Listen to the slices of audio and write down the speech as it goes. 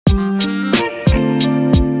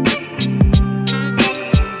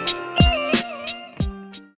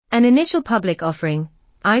An initial public offering,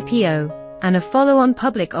 IPO, and a follow-on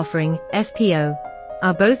public offering, FPO,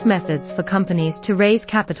 are both methods for companies to raise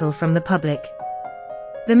capital from the public.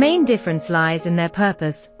 The main difference lies in their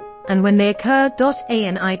purpose, and when they occur.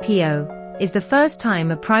 An IPO is the first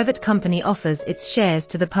time a private company offers its shares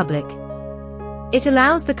to the public. It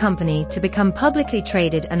allows the company to become publicly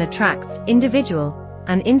traded and attracts individual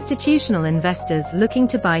and institutional investors looking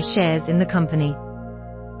to buy shares in the company.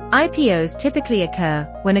 IPOs typically occur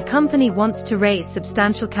when a company wants to raise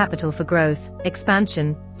substantial capital for growth,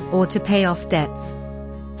 expansion, or to pay off debts.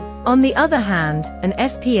 On the other hand, an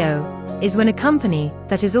FPO is when a company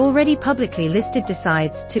that is already publicly listed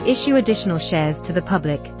decides to issue additional shares to the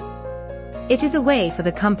public. It is a way for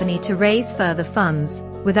the company to raise further funds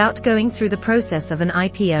without going through the process of an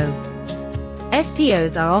IPO.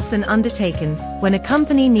 FPOs are often undertaken when a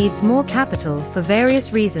company needs more capital for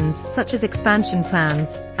various reasons such as expansion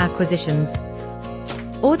plans, acquisitions,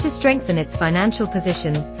 or to strengthen its financial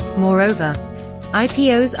position. Moreover,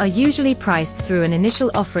 IPOs are usually priced through an initial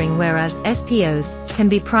offering, whereas FPOs can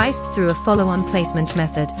be priced through a follow-on placement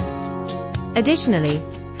method. Additionally,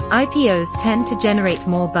 IPOs tend to generate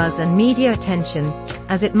more buzz and media attention,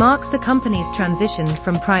 as it marks the company's transition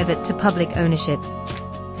from private to public ownership.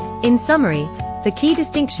 In summary, the key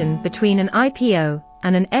distinction between an IPO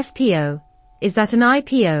and an FPO is that an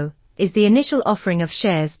IPO is the initial offering of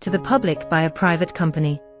shares to the public by a private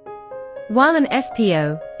company, while an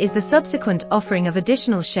FPO is the subsequent offering of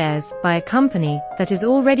additional shares by a company that is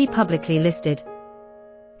already publicly listed.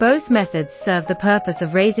 Both methods serve the purpose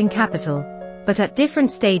of raising capital, but at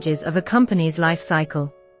different stages of a company's life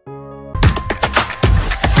cycle.